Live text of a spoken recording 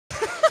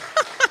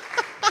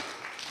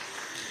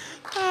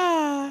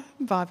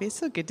Bobby, it's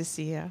so good to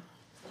see you.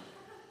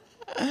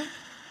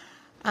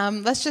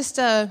 Let's just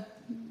do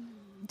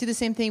the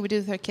same thing we do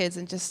with our kids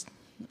and just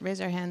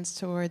raise our hands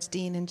towards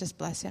Dean and just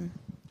bless him.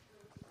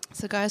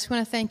 So guys, we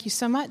want to thank you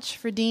so much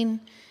for Dean,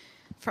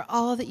 for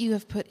all that you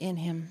have put in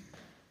him,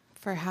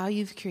 for how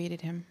you've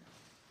created him.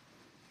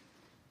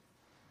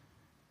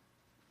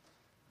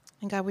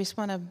 And God, we just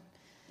want to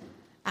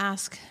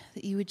ask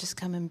that you would just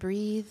come and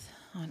breathe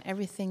on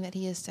everything that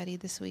he has studied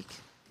this week.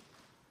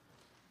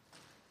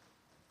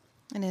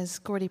 And as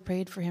Gordy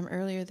prayed for him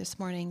earlier this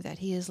morning, that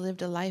he has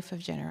lived a life of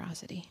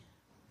generosity.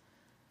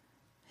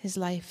 His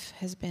life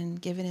has been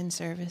given in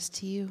service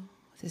to you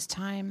with his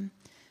time,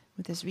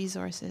 with his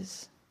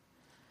resources.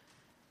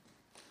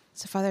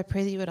 So, Father, I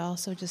pray that you would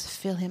also just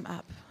fill him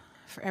up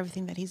for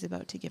everything that he's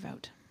about to give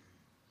out.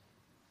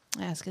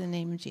 I ask in the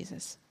name of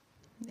Jesus.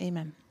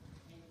 Amen.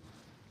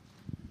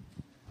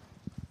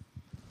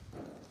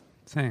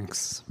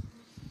 Thanks.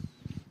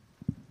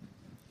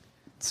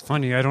 It's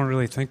funny, I don't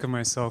really think of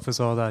myself as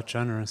all that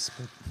generous,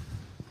 but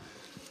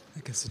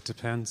I guess it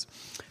depends.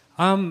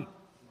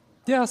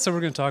 Yeah, so we're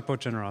going to talk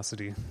about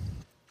generosity,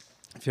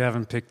 if you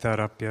haven't picked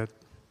that up yet.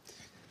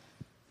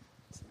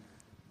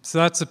 So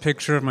that's a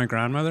picture of my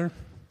grandmother.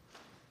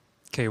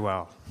 Okay,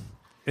 well,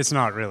 it's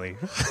not really.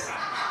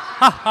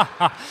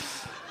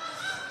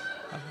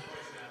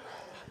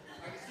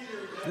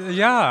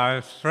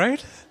 Yeah,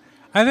 right?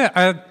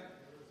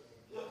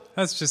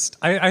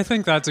 I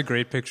think that's a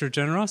great picture of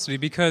generosity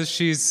because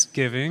she's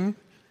giving,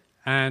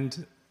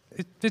 and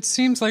it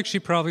seems like she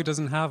probably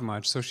doesn't have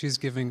much, so she's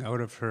giving out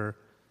of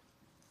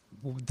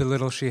the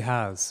little she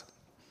has.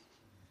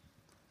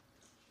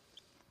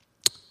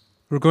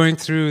 We're going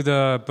through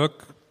the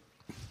book.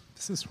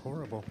 This is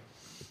horrible.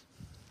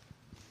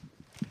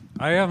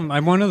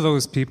 I'm one of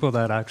those people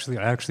that I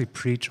actually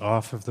preach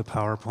off of the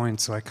PowerPoint,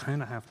 so I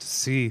kind of have to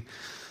see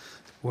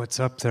what's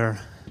up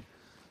there.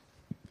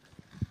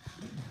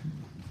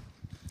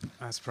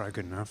 That's probably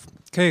good enough.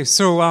 Okay,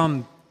 so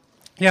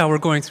we're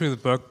going through the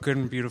book, Good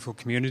and Beautiful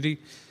Community,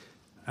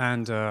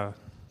 and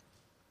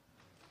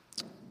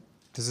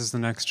this is the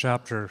next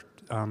chapter,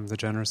 The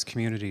Generous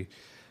Community.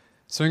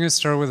 So I'm going to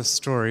start with a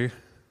story.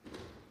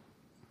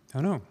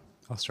 I'll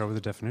start with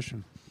a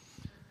definition.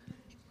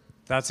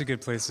 That's a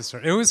good place to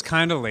start. It was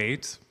kind of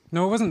late.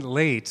 No, it wasn't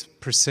late,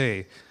 per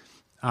se,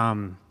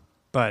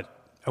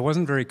 but I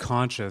wasn't very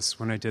conscious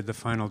when I did the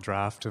final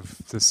draft of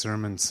the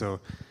sermon,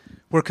 so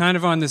we're kind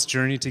of on this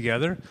journey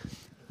together.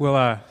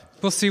 We'll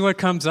see what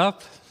comes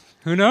up.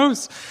 Who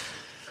knows?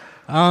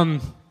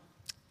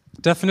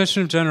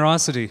 Definition of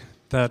generosity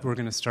that we're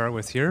going to start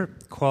with here.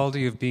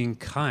 Quality of being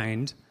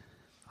kind,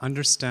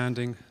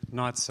 understanding,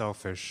 not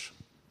selfish.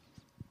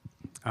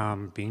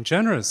 Being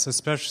generous,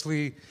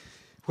 especially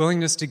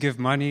willingness to give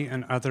money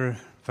and other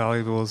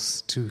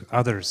valuables to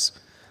others.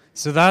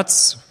 So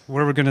that's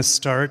where we're going to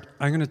start.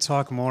 I'm going to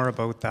talk more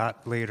about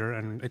that later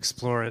and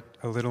explore it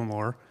a little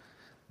more.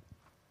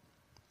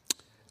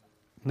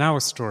 Now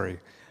a story.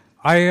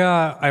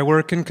 I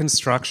work in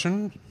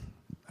construction,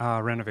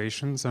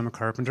 renovations. I'm a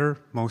carpenter,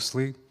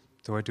 mostly,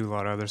 though I do a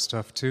lot of other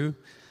stuff too.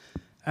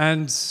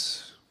 And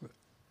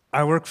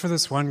I work for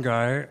this one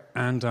guy,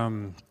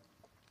 and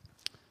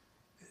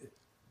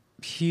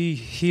he's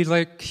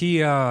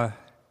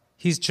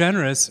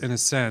generous in a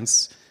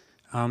sense.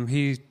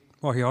 He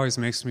always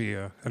makes me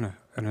an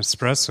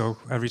espresso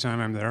every time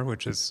I'm there,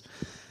 which is,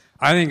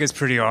 I think it's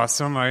pretty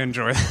awesome. I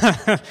enjoy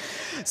that.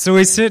 So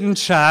we sit and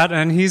chat,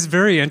 and he's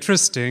very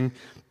interesting,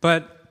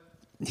 but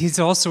he's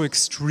also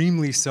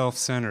extremely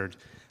self-centered.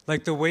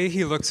 Like, the way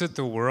he looks at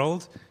the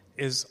world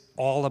is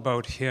all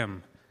about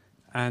him.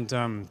 And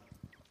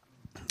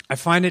I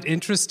find it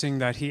interesting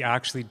that he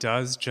actually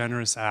does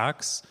generous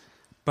acts,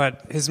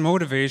 but his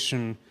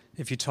motivation,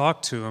 if you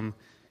talk to him,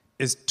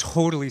 is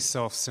totally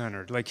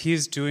self-centered. Like,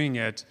 he's doing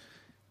it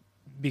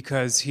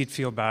because he'd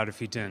feel bad if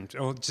he didn't,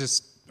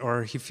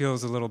 or he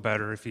feels a little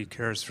better if he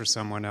cares for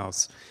someone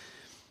else.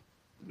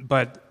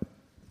 But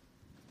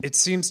it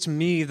seems to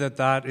me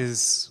that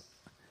is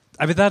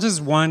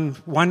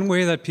one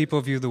way that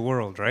people view the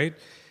world, right?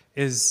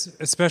 Is,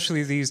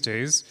 especially these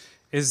days,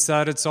 is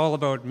that it's all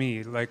about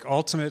me. Like,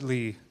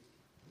 ultimately,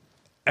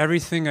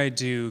 everything I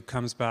do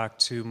comes back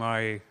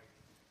to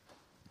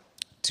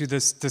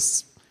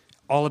this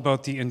all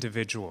about the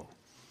individual,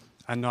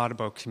 and not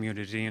about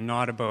community, and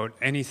not about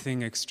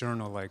anything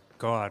external like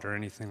God or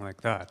anything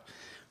like that.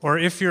 Or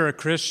if you're a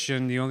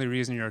Christian, the only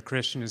reason you're a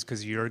Christian is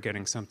because you're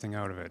getting something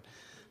out of it.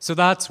 So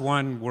that's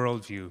one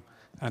worldview,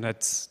 and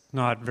it's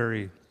not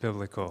very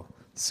biblical.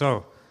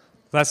 So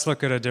let's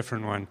look at a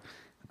different one.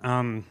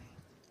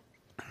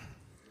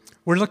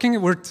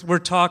 We're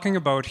talking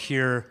about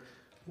here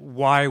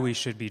why we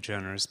should be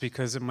generous,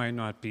 because it might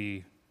not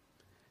be.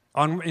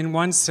 In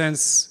one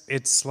sense,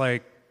 it's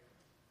like,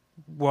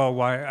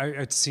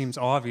 it seems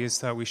obvious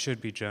that we should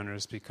be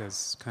generous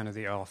because kind of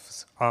the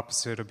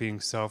opposite of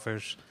being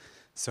selfish.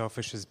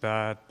 Selfish is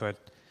bad, but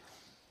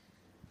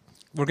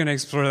we're going to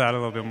explore that a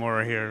little bit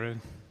more here.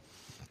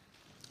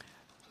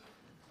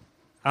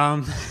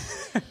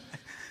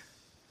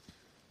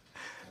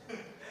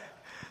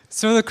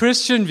 So the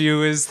Christian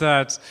view is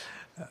that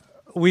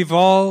we've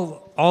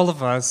all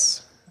of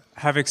us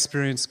have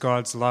experienced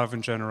God's love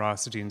and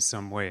generosity in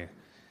some way.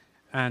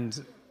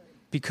 And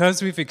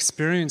because we've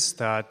experienced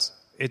that,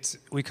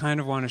 we kind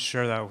of want to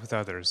share that with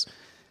others.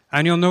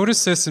 And you'll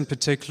notice this in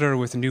particular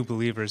with new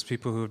believers.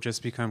 People who have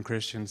just become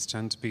Christians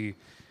tend to be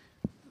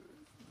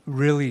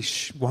really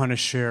want to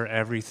share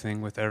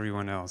everything with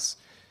everyone else.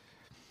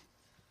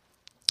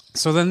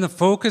 So then the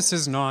focus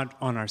is not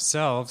on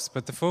ourselves,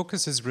 but the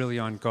focus is really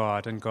on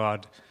God and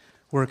God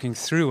working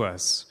through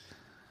us.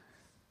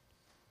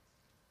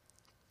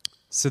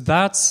 So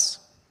that's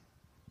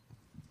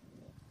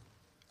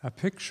a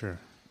picture,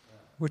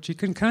 which you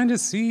can kind of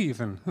see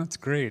even. That's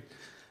great.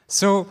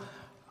 So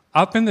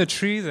up in the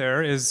tree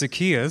there is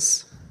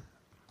Zacchaeus,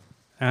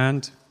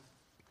 and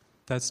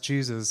that's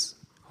Jesus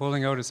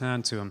holding out his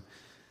hand to him.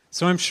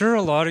 So I'm sure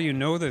a lot of you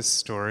know this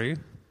story.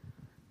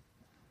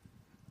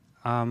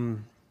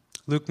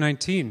 Luke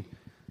 19.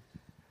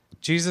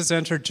 Jesus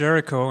entered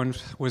Jericho and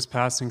was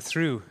passing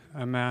through.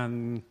 A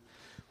man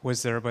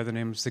was there by the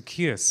name of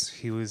Zacchaeus.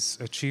 He was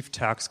a chief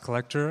tax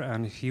collector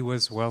and he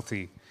was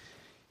wealthy.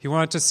 He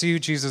wanted to see who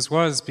Jesus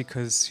was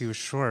because he was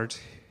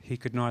short. He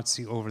could not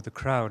see over the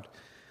crowd.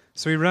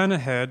 So he ran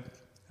ahead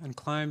and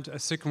climbed a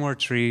sycamore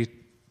tree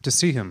to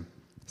see him,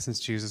 since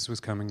Jesus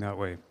was coming that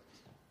way.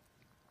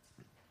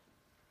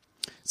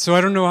 So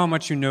I don't know how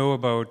much you know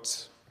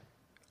about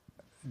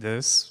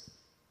this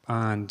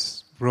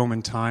and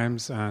Roman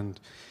times, and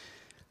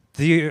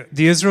the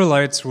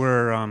Israelites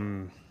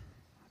were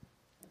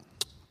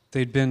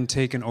they'd been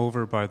taken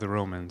over by the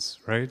Romans,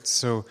 right?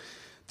 So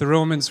the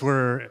Romans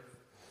were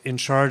in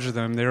charge of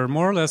them. They were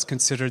more or less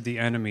considered the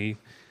enemy,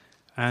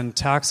 and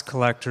tax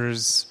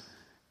collectors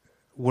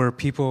were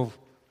people,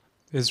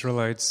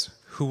 Israelites,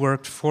 who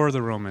worked for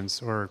the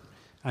Romans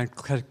and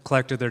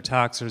collected their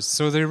taxes.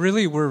 So they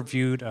really were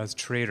viewed as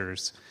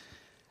traitors.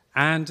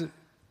 And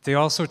they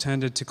also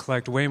tended to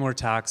collect way more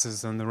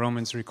taxes than the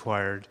Romans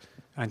required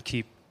and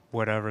keep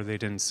whatever they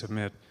didn't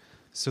submit.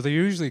 So they're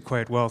usually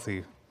quite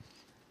wealthy.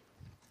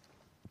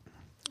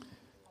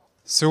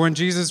 So when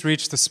Jesus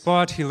reached the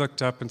spot, he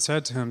looked up and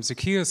said to him,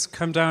 "Zacchaeus,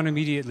 come down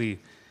immediately.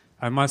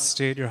 I must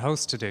stay at your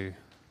house today."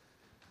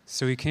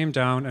 So he came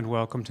down and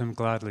welcomed him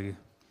gladly.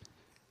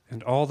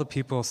 And all the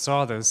people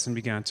saw this and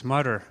began to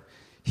mutter,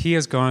 "He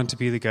has gone to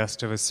be the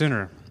guest of a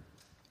sinner."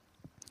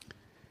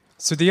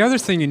 So the other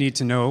thing you need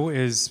to know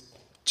is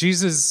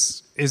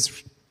Jesus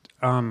is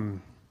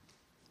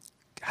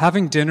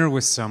having dinner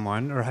with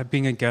someone or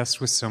being a guest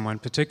with someone,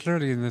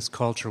 particularly in this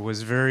culture, it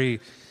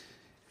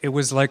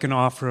was like an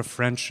offer of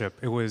friendship.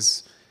 It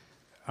was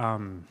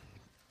kind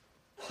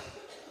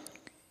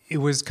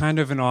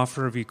of an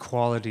offer of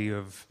equality,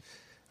 of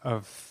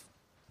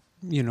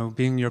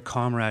being your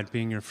comrade,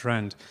 being your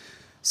friend.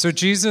 So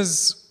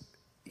Jesus,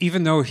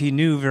 even though he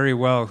knew very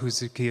well who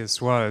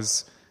Zacchaeus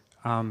was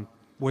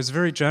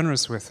very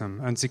generous with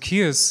him. And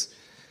Zacchaeus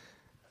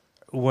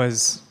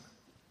was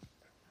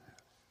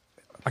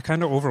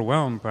kind of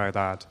overwhelmed by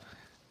that.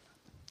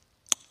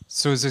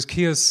 So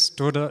Zacchaeus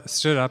stood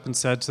up and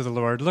said to the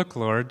Lord, "Look,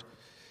 Lord,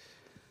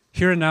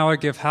 here and now I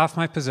give half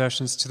my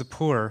possessions to the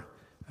poor,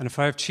 and if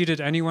I have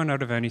cheated anyone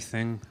out of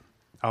anything,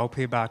 I'll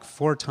pay back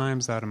 4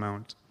 times that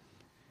amount."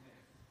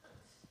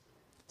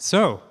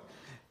 So,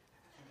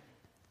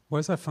 why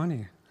is that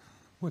funny?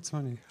 What's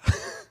funny?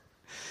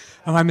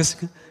 Am I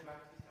missing?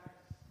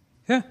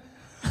 Yeah.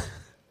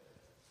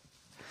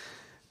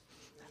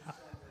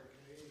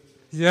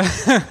 Yeah.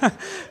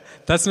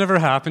 That's never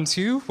happened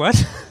to you?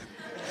 What?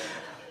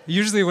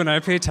 Usually when I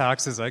pay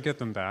taxes, I get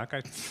them back.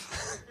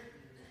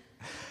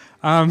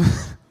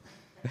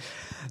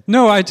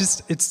 No,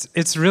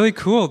 it's really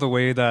cool the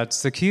way that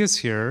Zacchaeus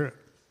here,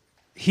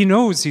 he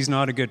knows he's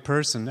not a good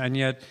person, and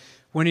yet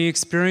when he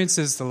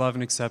experiences the love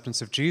and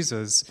acceptance of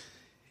Jesus,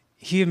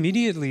 he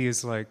immediately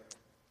is like,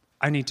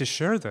 I need to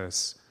share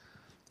this.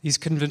 He's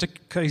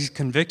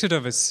convicted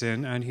of his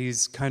sin, and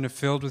he's kind of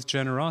filled with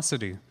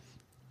generosity.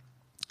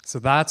 So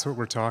that's what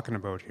we're talking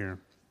about here.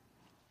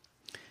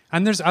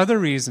 And there's other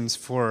reasons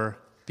for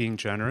being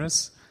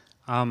generous.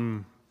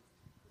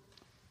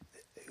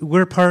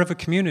 We're part of a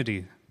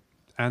community,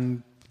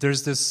 and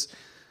there's this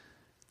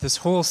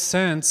whole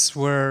sense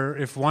where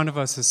if one of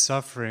us is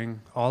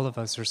suffering, all of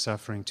us are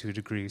suffering to a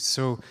degree.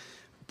 So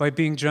by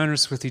being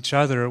generous with each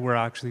other, we're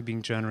actually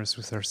being generous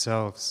with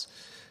ourselves.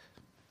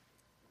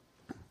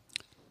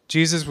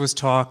 Jesus was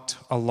talked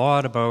a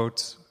lot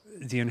about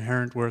the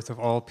inherent worth of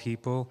all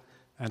people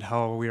and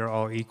how we are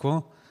all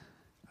equal.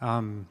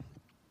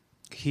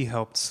 He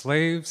helped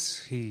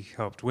slaves, he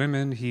helped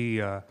women,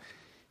 he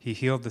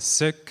healed the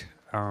sick,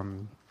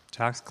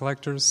 tax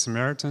collectors,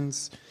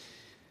 Samaritans.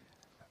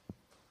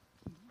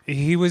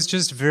 He was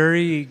just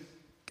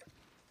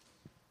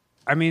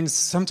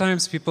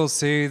sometimes people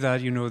say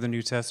that, the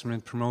New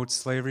Testament promotes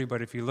slavery,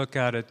 but if you look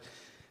at it,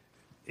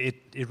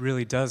 it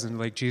really doesn't.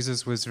 Like,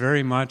 Jesus was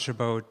very much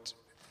about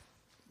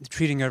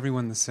treating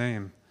everyone the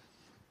same.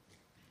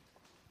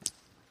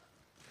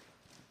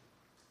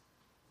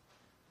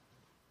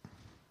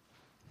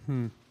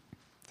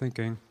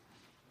 Thinking.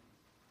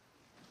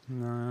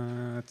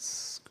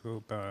 Let's go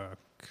back.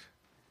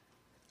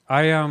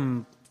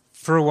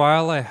 For a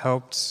while, I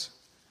helped,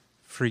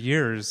 for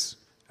years,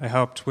 I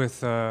helped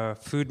with a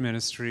food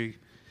ministry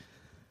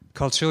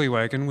called Chili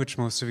Wagon, which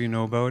most of you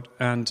know about.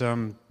 And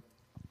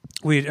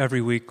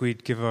every week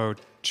we'd give out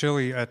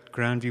chili at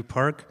Grandview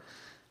Park.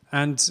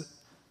 And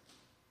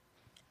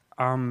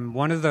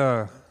one of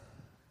the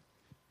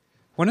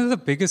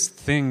biggest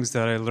things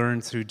that I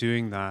learned through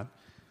doing that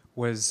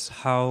was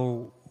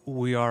how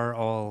we are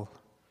all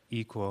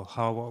equal,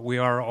 how we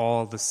are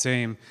all the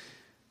same.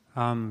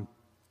 When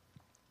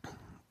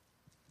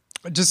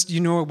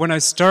I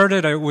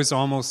started, it was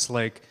almost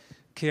like,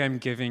 okay, I'm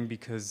giving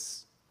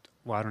because,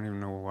 well, I don't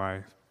even know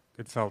why.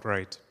 It felt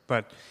right.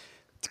 But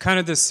kind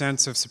of this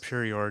sense of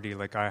superiority,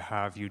 like I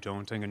have, you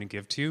don't, I'm going to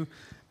give to you.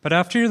 But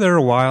after you're there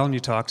a while and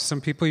you talk to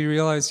some people, you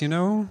realize,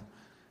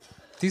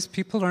 these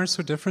people aren't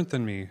so different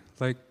than me.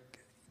 Like,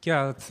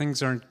 yeah,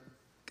 things are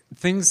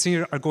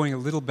going a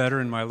little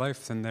better in my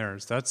life than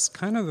theirs. That's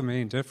kind of the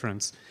main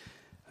difference.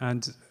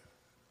 And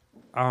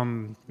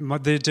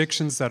the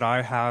addictions that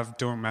I have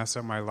don't mess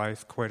up my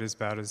life quite as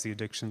bad as the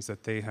addictions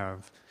that they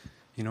have.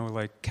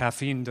 Like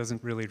caffeine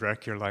doesn't really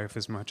wreck your life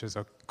as much as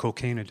a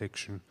cocaine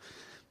addiction.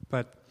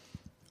 But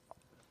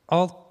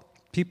all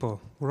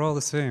people, we're all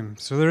the same.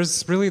 So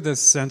there's really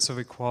this sense of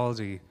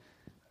equality.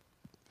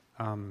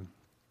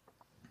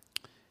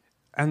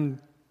 And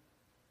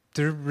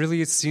there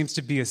really seems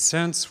to be a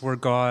sense where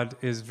God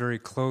is very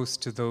close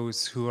to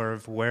those who are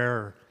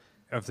aware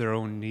of their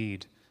own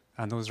need.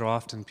 And those are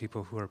often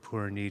people who are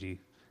poor and needy.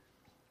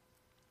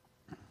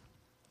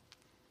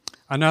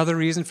 Another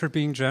reason for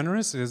being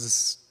generous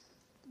is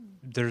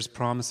there's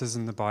promises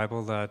in the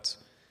Bible that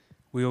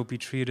we will be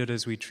treated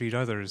as we treat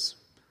others.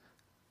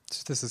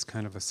 So this is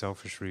kind of a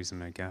selfish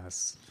reason, I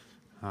guess.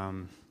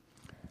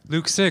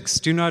 Luke 6,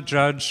 do not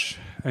judge,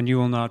 and you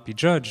will not be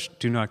judged.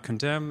 Do not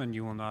condemn, and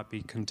you will not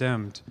be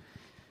condemned.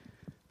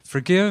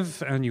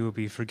 Forgive, and you will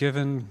be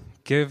forgiven.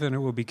 Give, and it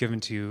will be given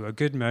to you. A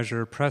good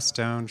measure, pressed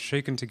down,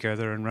 shaken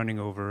together, and running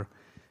over,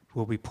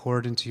 will be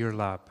poured into your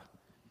lap.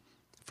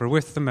 For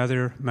with the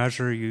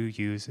measure you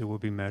use, it will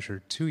be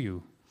measured to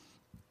you.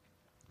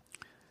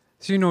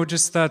 So,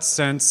 just that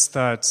sense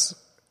that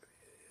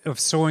of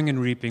sowing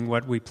and reaping,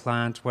 what we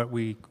plant, what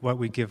we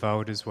give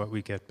out is what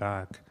we get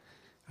back.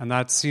 And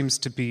that seems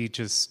to be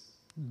just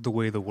the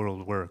way the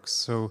world works.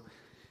 So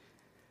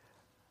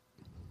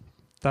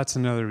that's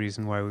another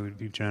reason why we would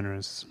be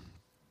generous.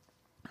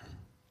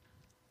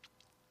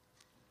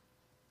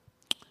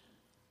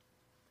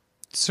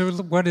 So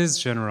what is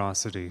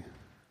generosity?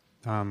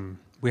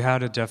 We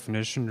had a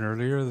definition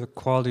earlier, the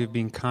quality of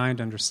being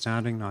kind,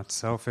 understanding, not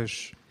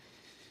selfish,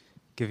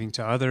 giving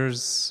to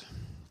others.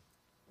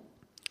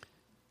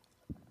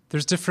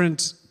 There's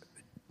different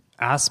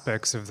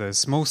aspects of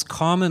this. Most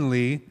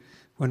commonly,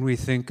 when we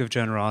think of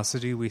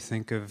generosity, we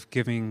think of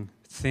giving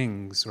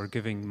things or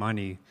giving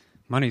money.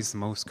 Money's the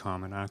most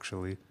common,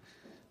 actually.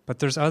 But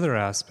there's other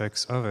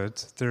aspects of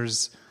it.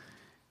 There's,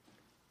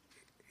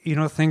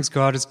 things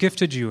God has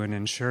gifted you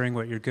in sharing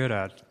what you're good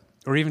at,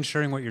 or even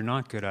sharing what you're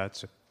not good at.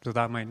 So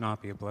that might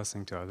not be a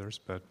blessing to others,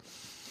 but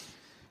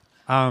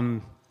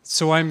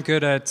so I'm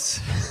good at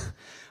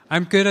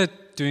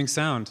doing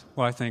sound.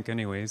 Well, I think,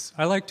 anyways,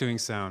 I like doing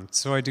sound,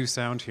 so I do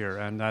sound here,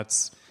 and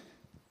that's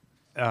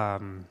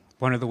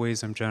one of the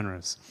ways I'm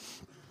generous.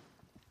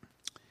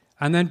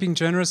 And then being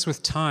generous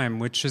with time,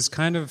 which is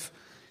kind of,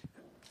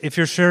 if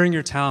you're sharing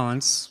your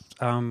talents,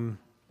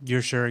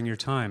 you're sharing your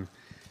time.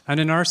 And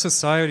in our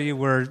society,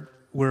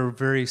 we're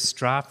very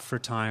strapped for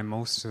time.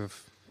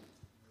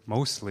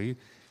 Mostly,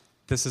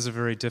 this is a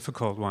very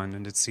difficult one,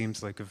 and it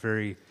seems like a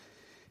very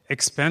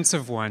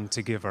expensive one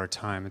to give our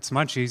time. It's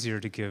much easier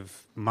to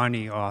give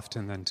money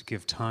often than to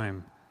give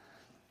time.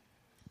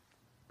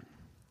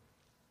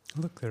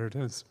 Look, there it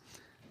is.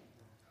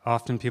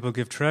 Often people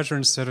give treasure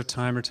instead of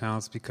time or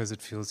talents because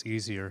it feels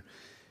easier,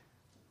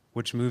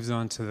 which moves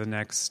on to the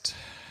next,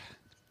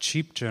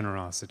 cheap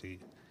generosity.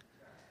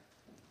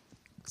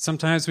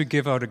 Sometimes we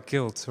give out of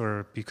guilt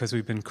or because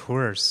we've been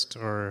coerced,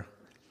 or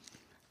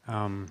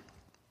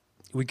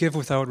we give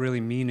without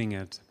really meaning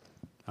it.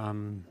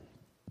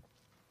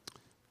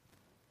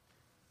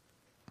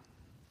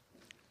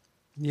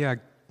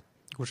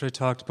 Which I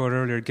talked about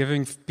earlier,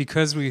 giving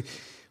because we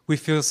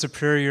feel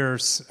superior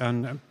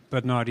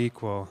but not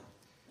equal.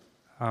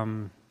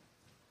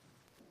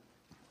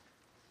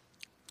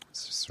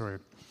 Sorry.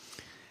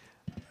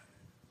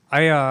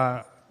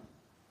 I,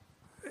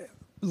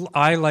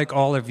 like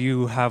all of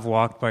you, have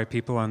walked by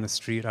people on the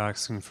street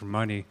asking for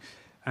money,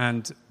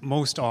 and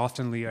most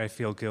oftenly I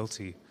feel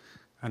guilty,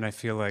 and I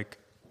feel like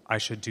I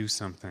should do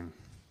something,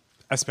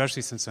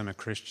 especially since I'm a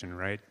Christian,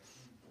 right?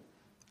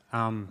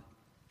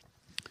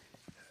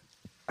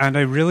 And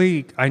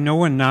I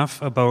know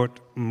enough about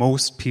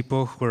most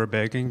people who are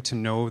begging to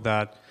know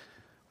that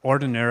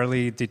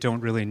ordinarily they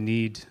don't really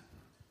need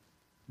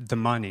the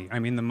money. I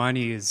mean, the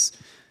money is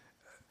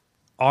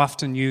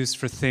often used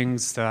for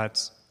things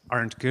that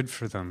aren't good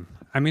for them.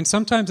 I mean,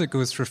 sometimes it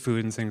goes for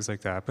food and things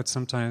like that, but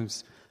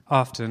sometimes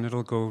often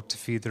it'll go to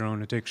feed their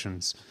own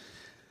addictions.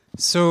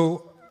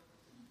 So,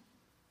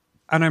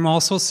 and I'm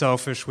also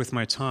selfish with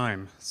my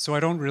time, so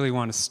I don't really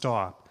want to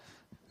stop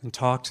and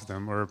talk to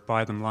them or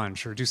buy them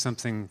lunch or do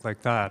something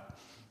like that.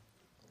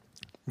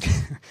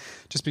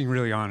 Just being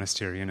really honest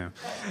here, you know.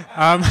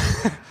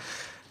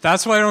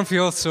 That's why I don't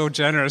feel so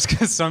generous,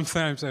 because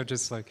sometimes I'm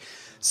just like...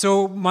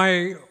 So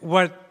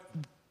what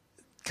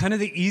kind of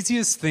the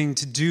easiest thing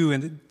to do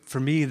and for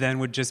me then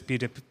would just be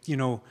to, you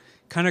know,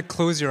 kind of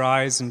close your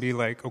eyes and be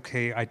like,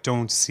 okay, I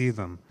don't see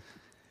them.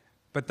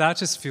 But that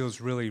just feels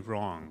really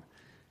wrong,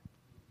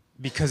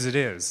 because it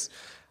is.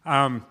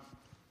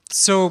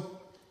 So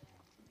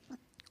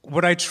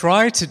what I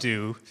try to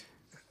do,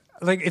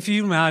 like if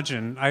you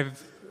imagine,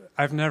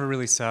 I've never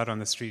really sat on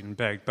the street and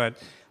begged, but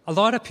a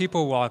lot of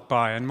people walk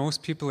by and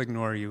most people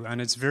ignore you,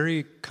 and it's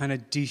very kind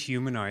of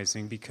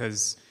dehumanizing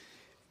because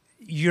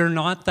you're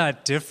not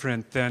that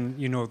different than,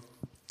 you know,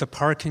 the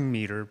parking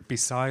meter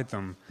beside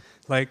them.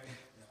 Like,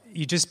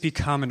 you just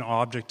become an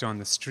object on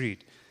the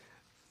street.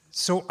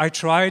 So I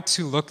try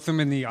to look them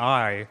in the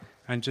eye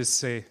and just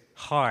say,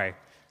 hi,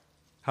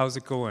 how's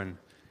it going?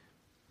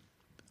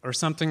 Or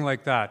something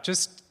like that,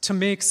 just to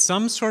make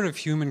some sort of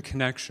human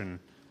connection,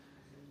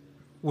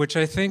 which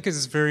I think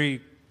is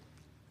very,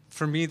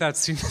 for me, that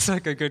seems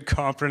like a good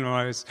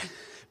compromise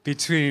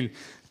between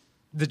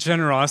the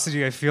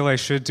generosity I feel I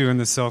should do and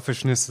the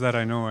selfishness that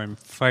I know I'm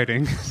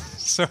fighting.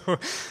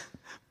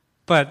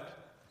 But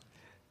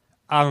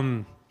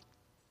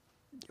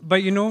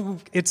you know,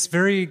 it's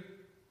very,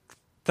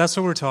 that's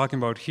what we're talking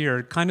about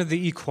here, kind of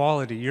the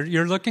equality.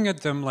 You're looking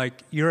at them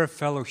like you're a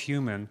fellow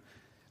human,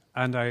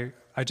 and I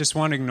just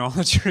want to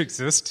acknowledge your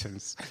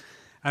existence.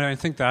 And I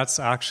think that's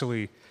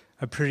actually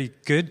a pretty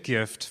good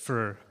gift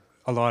for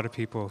a lot of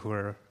people who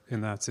are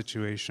in that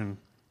situation.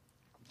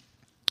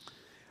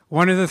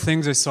 One of the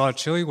things I saw at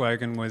Chili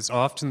Wagon was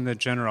often the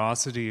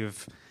generosity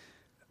of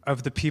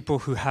the people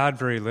who had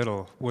very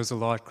little was a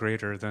lot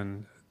greater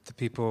than the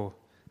people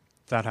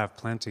that have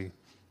plenty.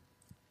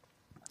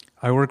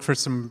 I work for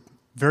some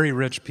very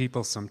rich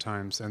people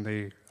sometimes, and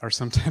they are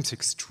sometimes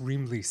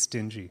extremely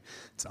stingy.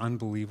 It's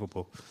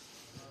unbelievable.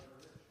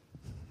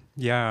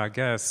 Yeah, I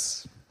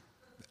guess.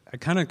 It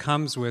kind of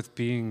comes with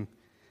being...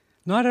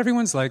 Not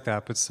everyone's like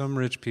that, but some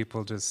rich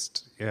people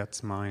just, yeah,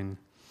 it's mine.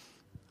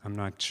 I'm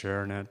not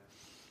sharing it.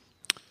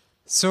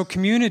 So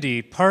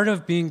community, part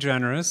of being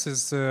generous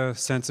is a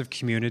sense of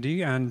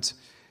community, and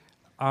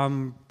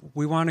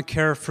we want to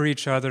care for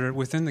each other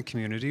within the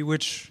community,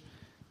 which,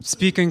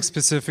 speaking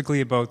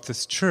specifically about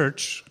this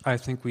church, I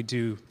think we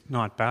do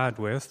not bad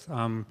with.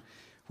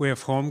 We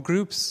have home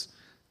groups.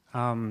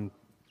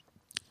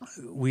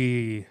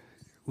 We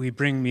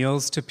bring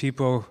meals to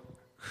people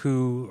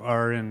who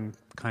are in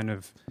kind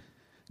of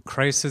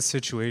crisis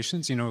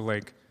situations, you know,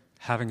 like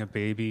having a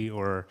baby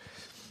or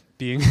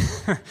being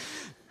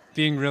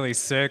being really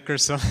sick or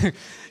something.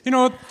 You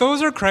know,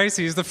 those are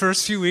crises. The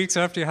first few weeks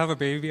after you have a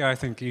baby, I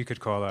think you could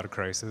call that a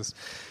crisis.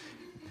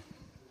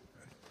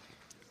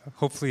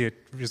 Hopefully it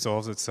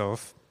resolves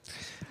itself.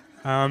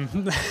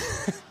 And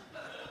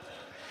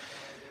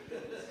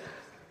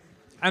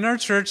our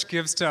church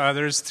gives to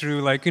others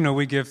through, like, you know,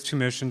 we give to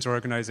missions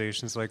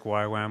organizations like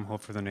YWAM,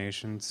 Hope for the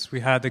Nations. We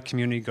had the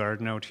community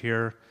garden out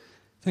here,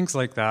 things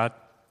like that.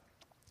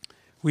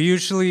 We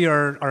usually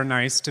are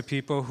nice to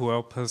people who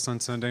help us on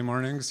Sunday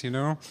mornings, you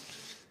know.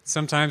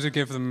 Sometimes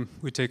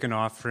we take an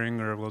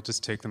offering, or we'll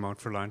just take them out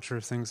for lunch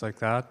or things like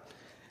that.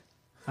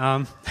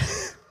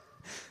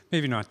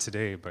 Maybe not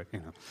today, but, you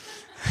know.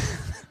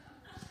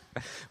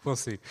 We'll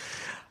see.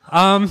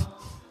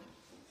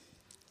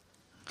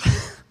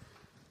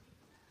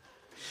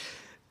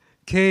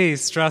 Okay,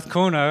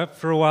 Strathcona.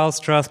 For a while,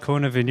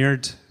 Strathcona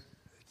Vineyard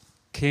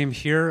came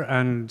here,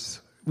 and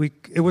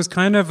it was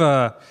kind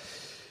of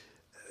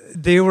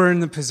they were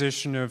in the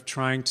position of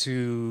trying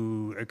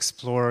to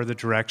explore the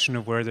direction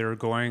of where they were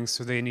going,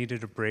 so they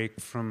needed a break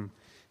from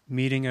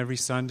meeting every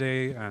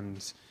Sunday,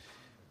 and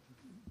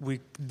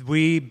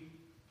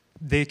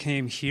they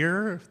came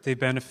here. They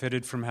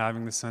benefited from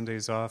having the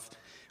Sundays off.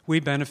 We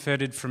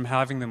benefited from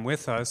having them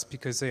with us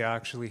because they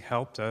actually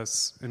helped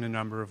us in a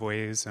number of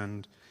ways,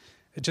 and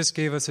it just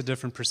gave us a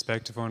different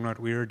perspective on what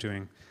we were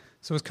doing.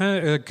 So it was kind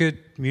of a good,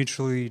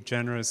 mutually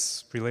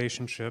generous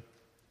relationship.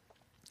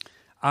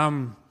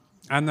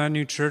 And that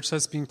new church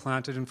that's being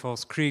planted in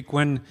False Creek,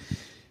 when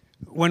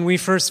we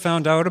first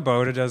found out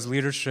about it as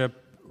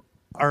leadership,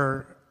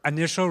 our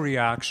initial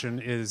reaction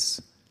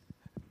is,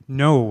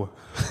 no,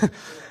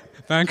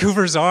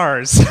 Vancouver's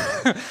ours.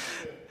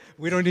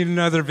 We don't need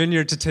another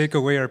vineyard to take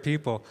away our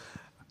people.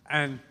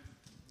 And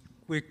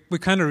we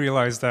kind of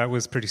realized that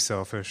was pretty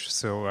selfish,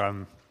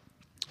 so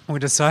we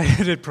decided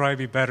it'd probably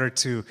be better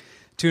to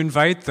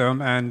invite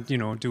them and, you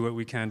know, do what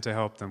we can to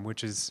help them,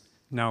 which is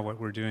now what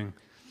we're doing.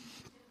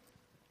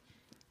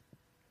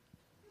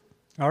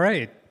 All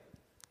right.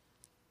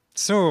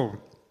 So,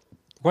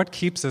 what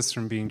keeps us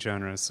from being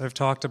generous? I've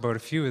talked about a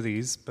few of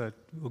these, but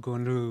we'll go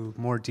into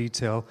more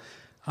detail.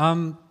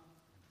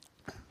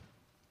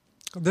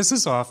 This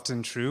is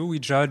often true. We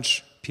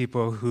judge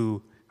people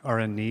who are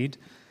in need.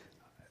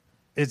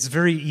 it's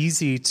very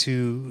easy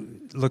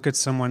to look at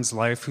someone's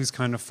life who's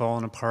kind of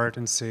fallen apart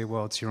and say,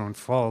 well, it's your own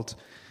fault.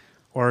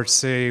 Or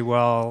say,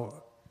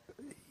 well,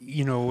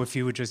 if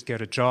you would just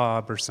get a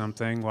job or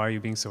something, why are you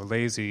being so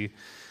lazy?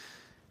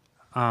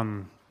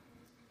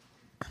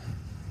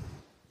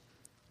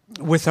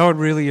 Without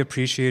really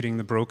appreciating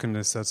the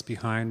brokenness that's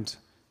behind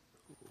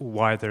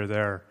why they're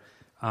there.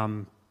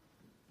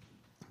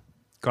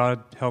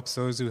 God helps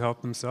those who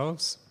help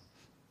themselves.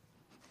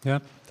 Yeah,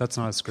 that's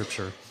not a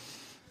scripture.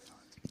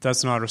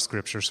 That's not a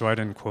scripture, so I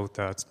didn't quote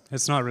that.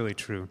 It's not really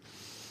true.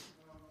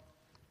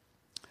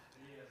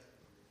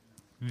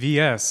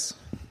 VS,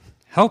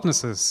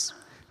 helplessness.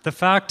 The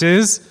fact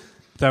is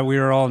that we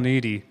are all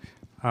needy,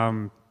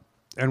 and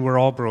we're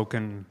all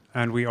broken,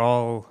 and we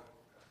all...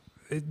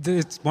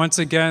 It's once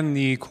again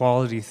the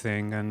equality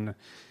thing, and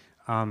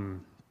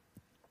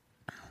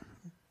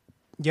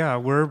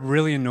we're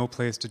really in no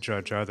place to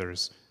judge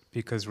others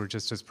because we're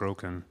just as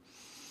broken.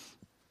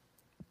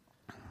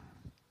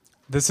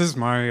 This is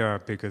my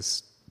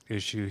biggest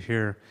issue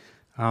here.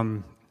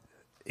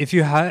 If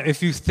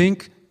you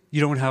think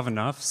you don't have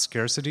enough,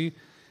 scarcity,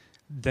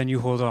 then you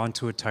hold on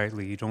to it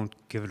tightly. You don't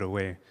give it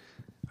away.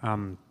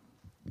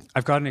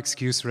 I've got an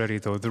excuse ready,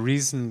 though. The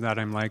reason that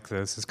I'm like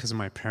this is because of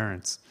my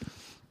parents.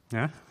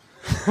 Yeah?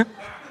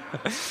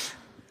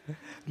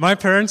 My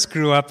parents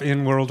grew up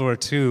in World War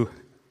II,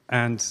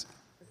 and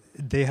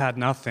they had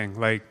nothing,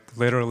 like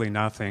literally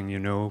nothing,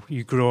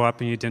 You grow up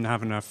and you didn't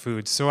have enough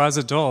food. So as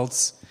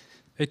adults,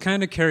 it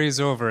kind of carries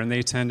over, and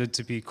they tended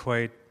to be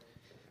quite...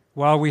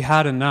 While we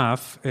had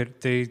enough,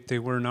 they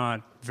were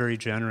not very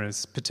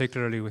generous,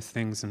 particularly with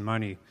things and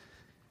money.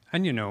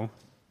 And,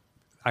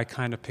 I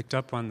kind of picked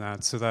up on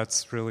that, so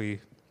that's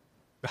really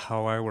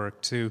how I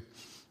work, too.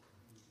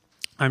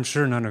 I'm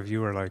sure none of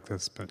you are like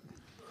this, but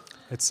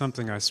it's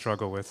something I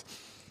struggle with.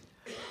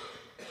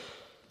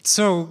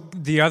 So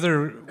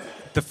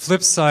the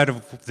flip side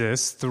of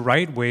this, the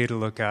right way to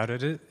look at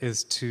it,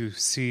 is to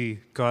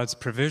see God's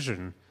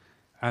provision,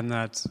 and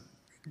that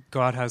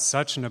God has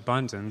such an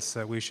abundance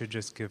that we should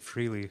just give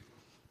freely.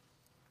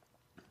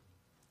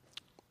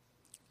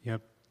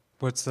 Yep.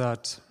 What's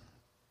that?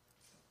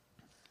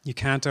 You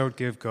can't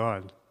outgive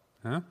God.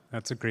 Huh?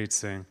 That's a great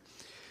saying.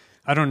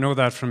 I don't know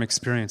that from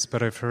experience,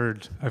 but I've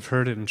heard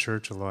it in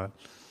church a lot.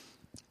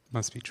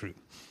 Must be true.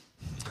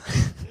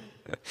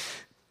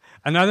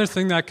 Another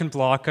thing that can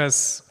block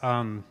us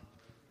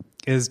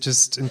is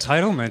just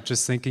entitlement,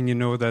 just thinking,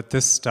 that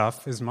this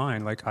stuff is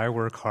mine. Like, I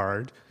work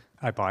hard,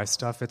 I buy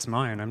stuff, it's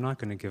mine. I'm not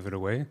going to give it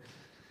away.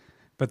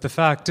 But the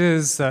fact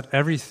is that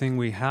everything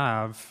we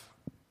have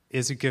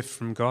is a gift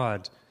from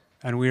God,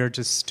 and we are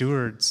just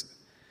stewards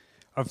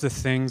of the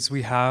things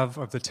we have,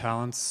 of the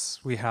talents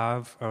we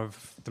have,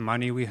 of the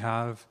money we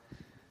have.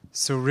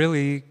 So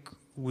really,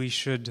 we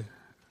should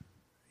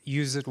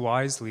use it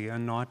wisely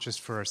and not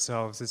just for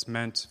ourselves. It's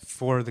meant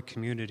for the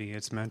community.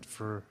 It's meant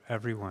for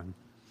everyone.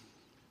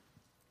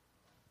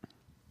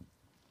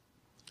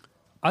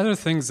 Other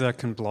things that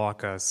can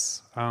block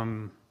us.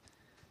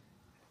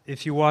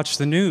 If you watch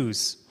the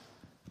news,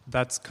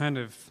 that's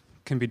can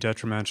be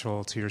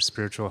detrimental to your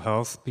spiritual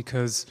health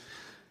because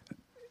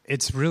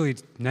it's really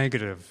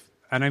negative.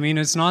 And I mean,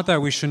 it's not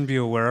that we shouldn't be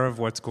aware of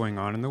what's going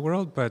on in the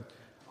world, but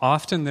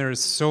often there is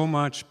so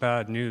much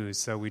bad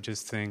news that we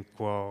just think,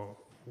 well,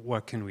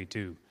 what can we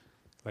do?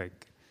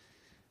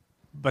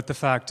 But the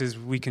fact is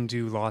we can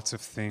do lots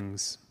of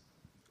things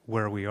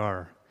where we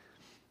are.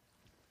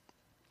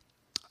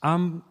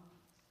 I'm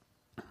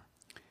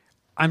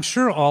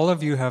sure all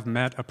of you have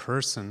met a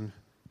person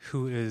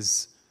who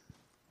is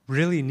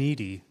really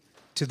needy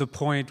to the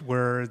point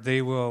where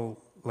they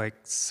will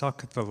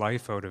suck the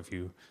life out of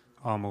you,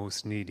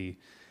 almost needy.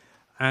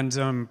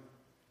 And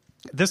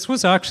this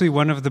was actually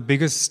one of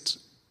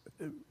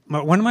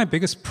my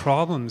biggest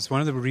problems. One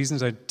of the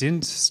reasons I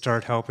didn't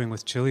start helping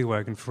with Chili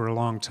Wagon for a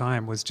long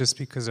time was just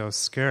because I was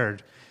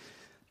scared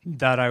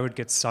that I would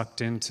get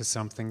sucked into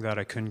something that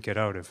I couldn't get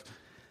out of.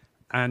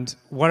 And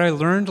what I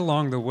learned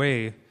along the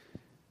way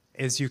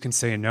is you can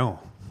say no.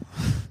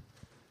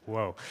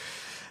 Whoa.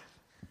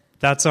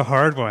 That's a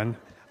hard one.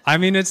 I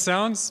mean, it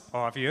sounds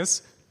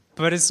obvious,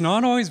 but it's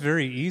not always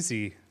very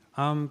easy.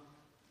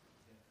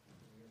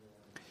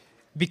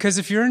 Because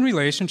if you're in a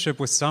relationship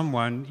with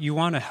someone, you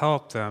want to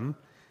help them,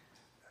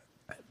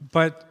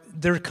 but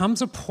there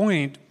comes a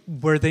point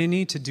where they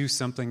need to do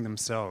something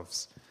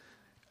themselves.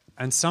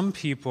 And some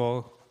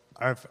people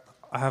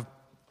have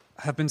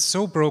been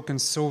so broken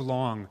so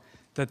long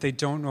that they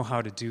don't know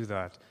how to do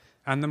that.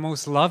 And the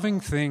most loving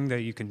thing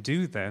that you can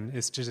do then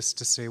is just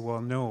to say,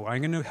 well, no,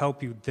 I'm going to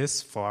help you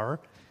this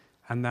far,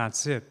 and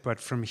that's it. But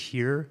from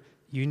here,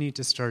 you need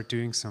to start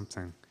doing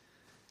something.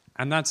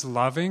 And that's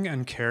loving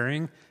and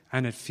caring,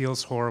 and it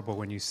feels horrible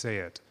when you say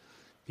it,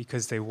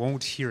 because they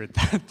won't hear it.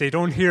 They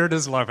don't hear it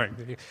as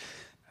loving.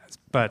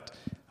 But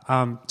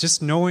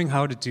just knowing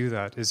how to do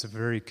that is a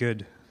very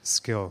good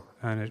skill,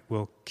 and it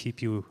will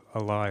keep you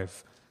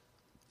alive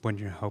when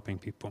you're helping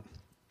people.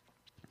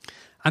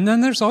 And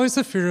then there's always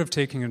the fear of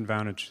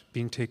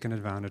being taken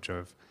advantage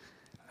of.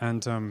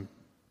 And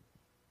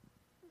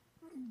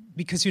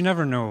because you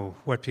never know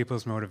what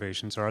people's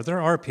motivations are.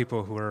 There are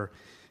people who are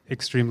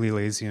extremely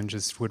lazy and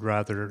just would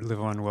rather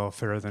live on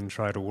welfare than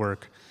try to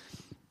work.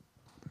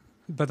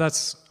 But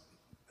that's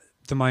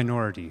the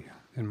minority,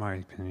 in my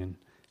opinion.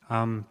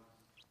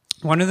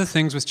 One of the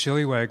things with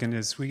Chili Wagon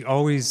is we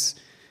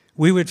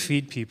would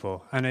feed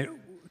people, and it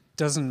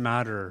doesn't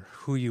matter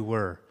who you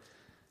were.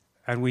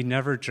 And we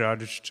never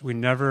judged, we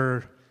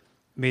never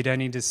made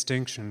any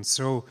distinction.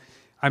 So,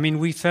 I mean,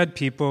 we fed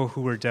people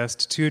who were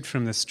destitute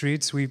from the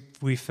streets.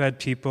 We fed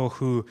people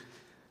who,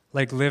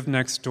 like, lived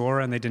next door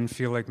and they didn't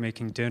feel like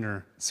making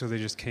dinner, so they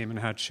just came and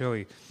had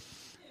chili.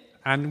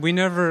 And we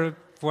never,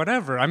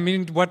 whatever. I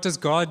mean, what does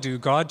God do?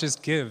 God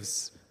just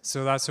gives.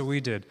 So that's what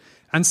we did.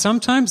 And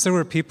sometimes there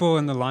were people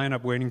in the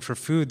lineup waiting for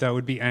food that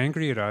would be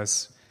angry at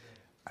us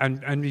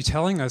and be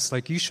telling us,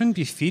 like, you shouldn't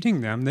be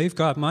feeding them. They've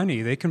got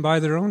money. They can buy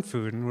their own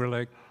food. And we're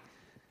like,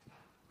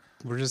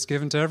 we're just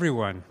giving to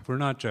everyone. We're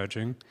not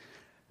judging.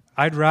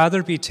 I'd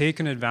rather be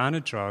taken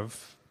advantage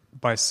of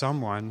by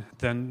someone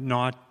than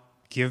not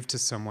give to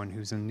someone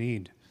who's in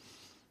need.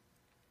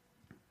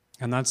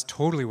 And that's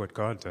totally what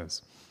God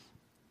does.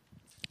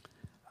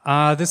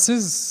 This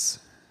is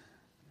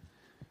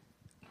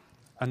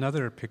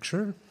another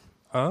picture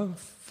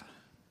of,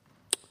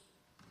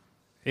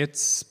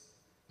 it's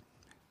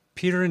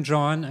Peter and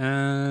John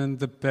and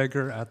the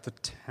beggar at the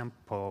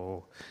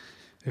temple.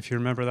 If you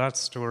remember that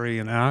story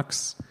in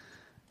Acts,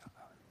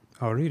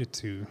 I'll read it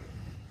to you.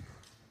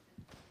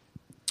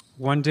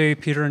 One day,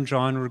 Peter and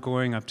John were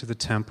going up to the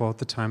temple at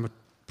the time of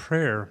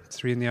prayer,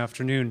 3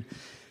 p.m.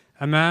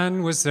 A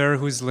man was there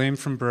who was lame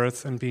from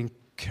birth and being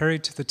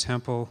carried to the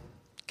temple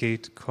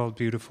gate called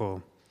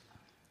Beautiful,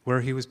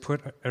 where he was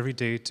put every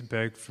day to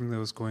beg from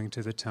those going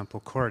to the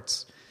temple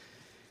courts.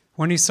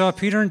 When he saw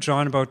Peter and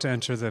John about to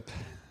enter,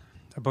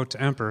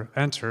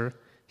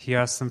 he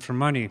asked them for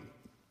money.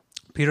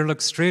 Peter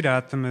looked straight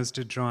at them, as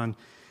did John.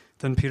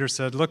 Then Peter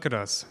said, "Look at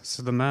us."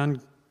 So the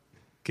man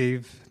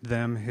gave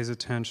them his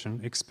attention,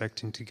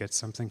 expecting to get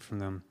something from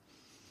them.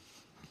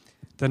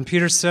 Then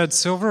Peter said,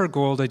 "Silver or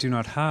gold I do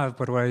not have,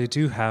 but what I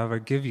do have I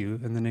give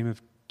you. In the name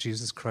of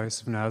Jesus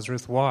Christ of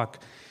Nazareth,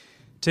 walk."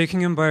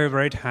 Taking him by the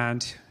right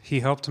hand, he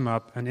helped him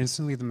up, and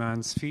instantly the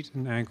man's feet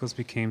and ankles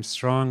became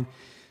strong.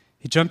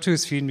 He jumped to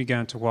his feet and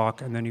began to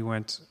walk, and then he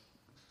went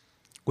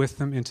with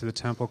them into the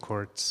temple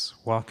courts,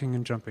 walking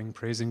and jumping,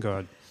 praising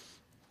God.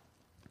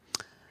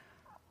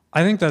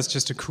 I think that's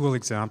just a cool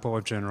example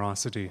of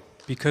generosity,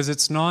 because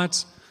it's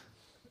not,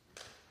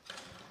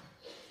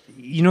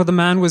 the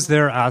man was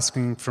there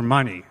asking for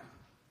money,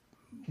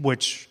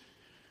 which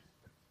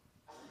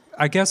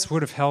I guess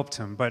would have helped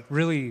him, but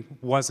really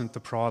wasn't the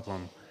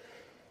problem.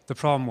 The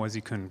problem was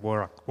he couldn't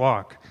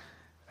walk.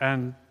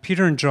 And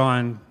Peter and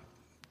John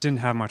didn't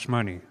have much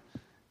money,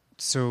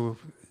 so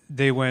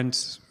they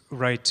went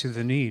right to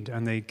the need,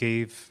 and they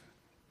gave,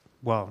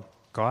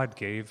 God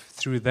gave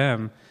through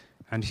them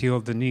and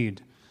healed the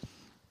need.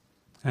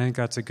 I think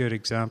that's a good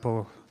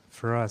example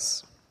for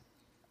us.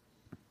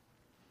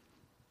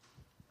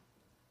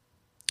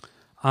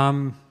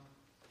 So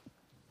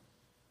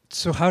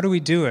how do we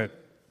do it?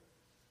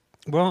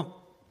 Well,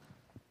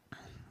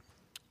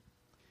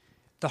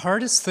 the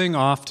hardest thing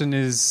often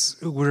is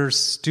we're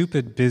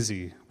stupid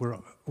busy. We're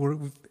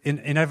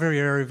in every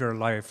area of our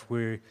life,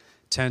 we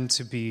tend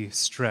to be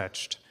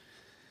stretched.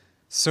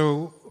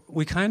 So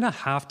we kind of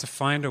have to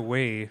find a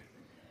way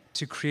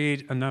to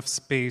create enough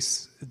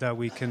space that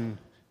we can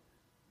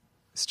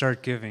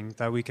start giving,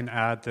 that we can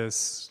add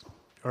this,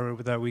 or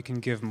that we can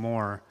give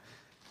more.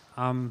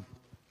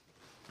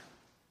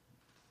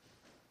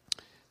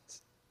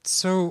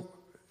 So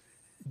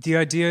the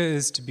idea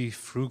is to be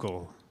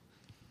frugal,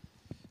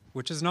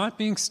 which is not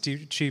being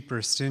cheap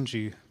or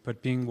stingy,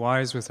 but being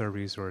wise with our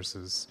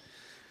resources.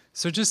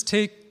 So just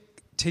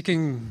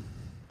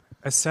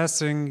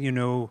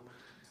assessing,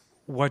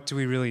 what do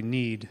we really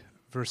need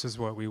versus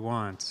what we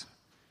want?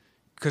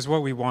 Because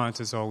what we want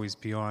is always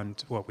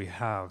beyond what we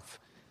have,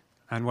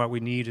 and what we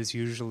need is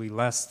usually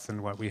less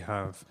than what we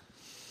have.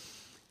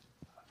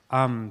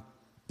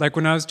 Like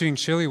when I was doing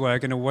Chili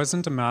Wagon, it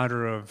wasn't a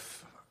matter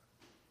of,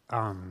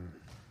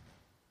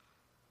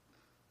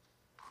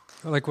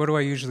 like, what do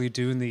I usually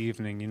do in the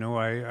evening?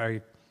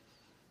 I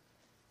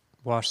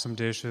wash some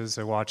dishes,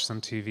 I watch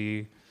some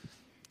TV,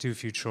 do a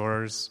few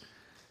chores.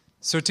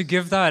 So to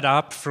give that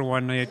up for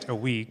one night a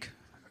week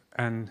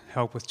and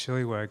help with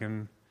Chili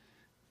Wagon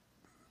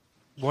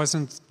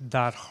wasn't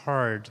that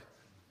hard,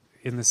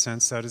 in the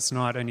sense that it's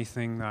not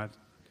anything that,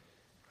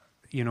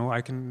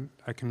 I can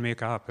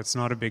make up. It's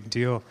not a big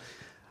deal.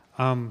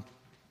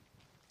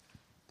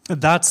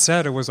 That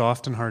said, it was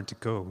often hard to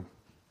go.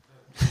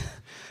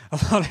 A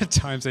lot of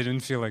times I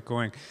didn't feel like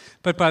going.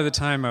 But by the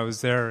time I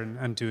was there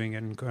and doing it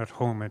and got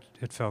home,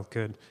 it felt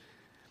good.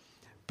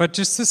 But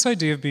just this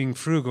idea of being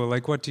frugal,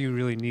 like, what do you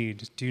really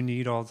need? Do you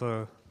need all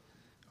the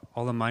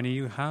money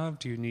you have?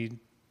 Do you need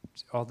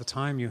all the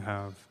time you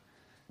have?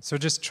 So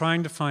just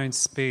trying to find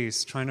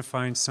space, trying to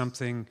find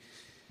something,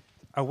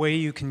 a way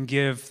you can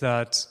give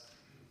that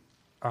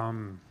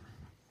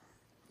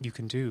you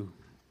can do.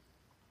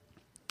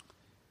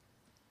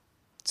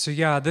 So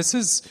yeah, this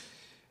is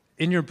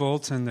in your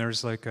bulletin.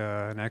 There's like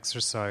an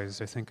exercise.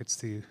 I think it's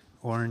the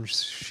orange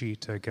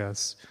sheet, I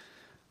guess,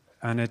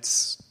 and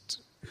it's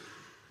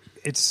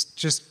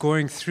just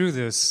going through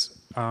this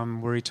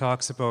where he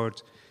talks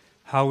about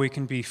how we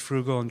can be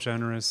frugal and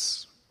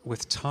generous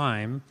with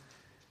time,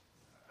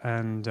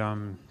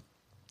 and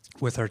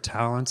with our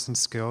talents and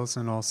skills,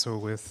 and also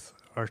with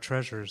our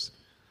treasures.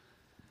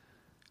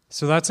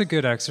 So that's a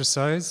good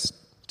exercise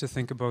to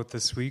think about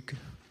this week.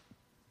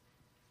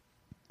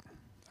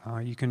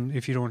 You can,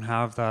 if you don't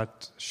have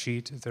that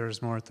sheet,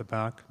 there's more at the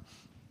back.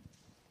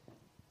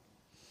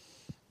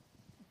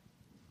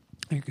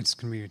 I think it's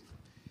going to be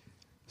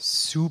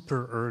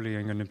super early.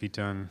 I'm going to be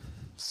done,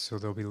 so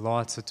there'll be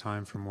lots of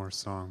time for more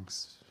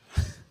songs.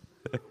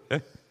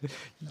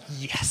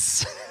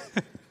 Yes,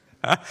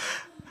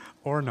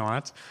 or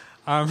not.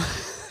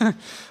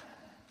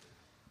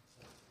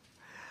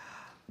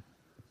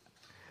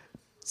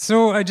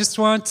 So I just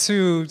want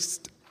to.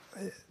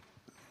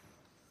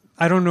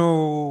 I don't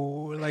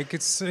know. Like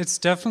it's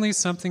definitely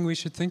something we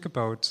should think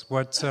about.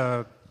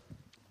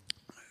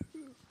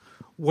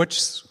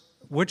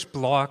 Which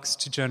blocks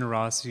to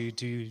generosity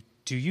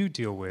do you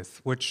deal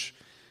with? Which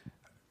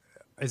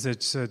is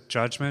it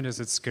judgment? Is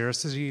it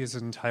scarcity? Is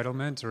it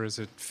entitlement? Or is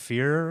it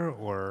fear?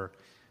 Or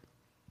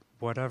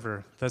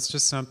whatever? That's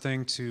just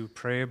something to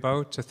pray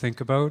about, to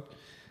think about.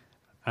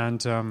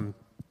 And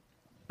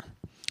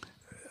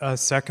a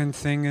second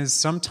thing is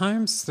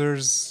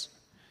sometimes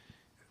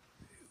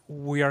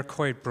we are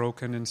quite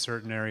broken in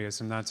certain areas,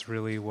 and that's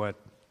really what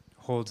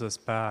holds us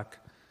back.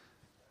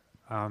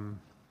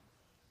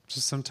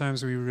 Just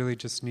sometimes we really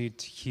just need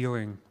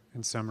healing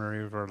in some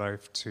area of our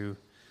life to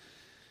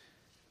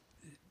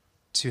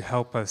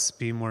help us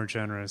be more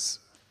generous.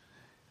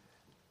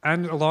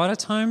 And a lot of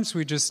times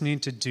we just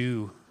need to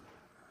do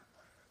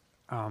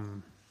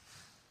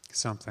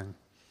something,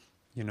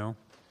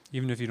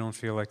 even if you don't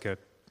feel like it.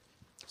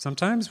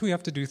 Sometimes we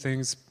have to do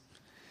things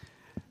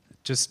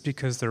just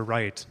because they're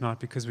right,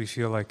 not because we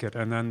feel like it.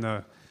 And then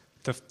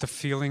the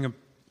feeling of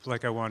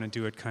like I want to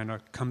do it kind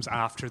of comes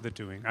after the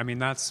doing. I mean,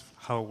 that's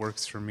how it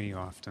works for me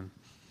often.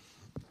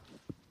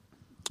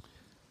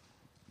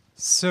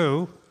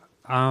 So,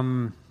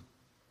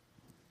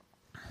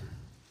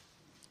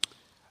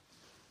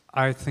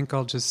 I think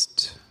I'll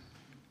just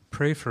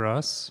pray for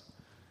us,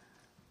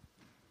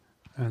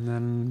 and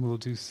then we'll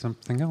do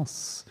something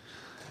else.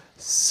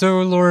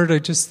 So, Lord, I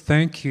just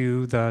thank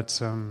you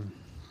that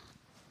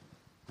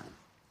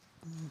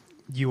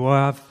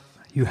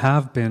you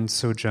have been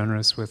so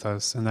generous with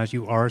us, and that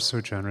you are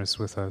so generous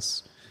with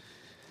us,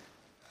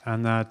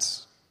 and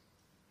that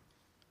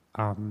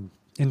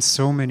in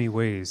so many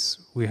ways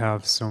we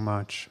have so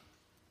much.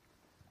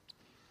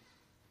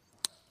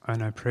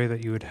 And I pray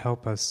that you would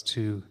help us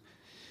to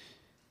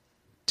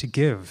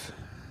give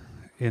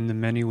in the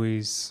many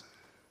ways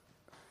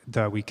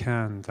that we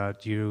can,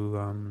 that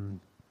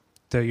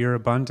that your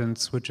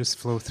abundance would just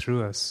flow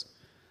through us.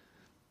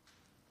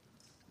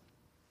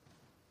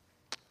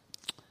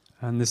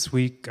 And this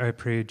week, I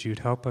prayed you'd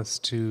help us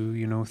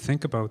to,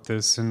 think about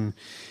this, and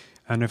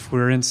if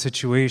we're in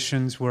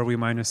situations where we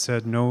might have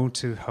said no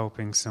to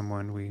helping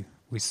someone,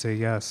 we say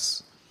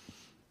yes.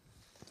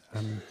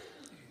 Amen.